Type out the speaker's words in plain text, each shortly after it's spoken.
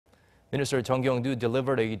Minister Jeong Kyeong-doo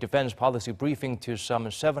delivered a defense policy briefing to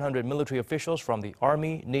some 700 military officials from the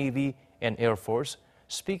Army, Navy, and Air Force.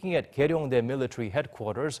 Speaking at Gyeryongdae military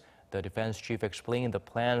headquarters, the defense chief explained the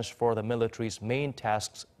plans for the military's main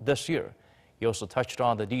tasks this year. He also touched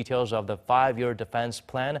on the details of the 5-year defense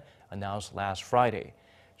plan announced last Friday.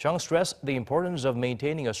 Jeong stressed the importance of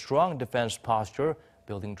maintaining a strong defense posture,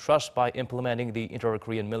 building trust by implementing the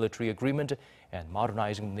Inter-Korean Military Agreement, and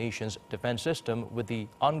modernizing the nation's defense system with the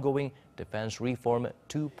ongoing Defense Reform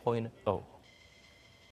 2.0.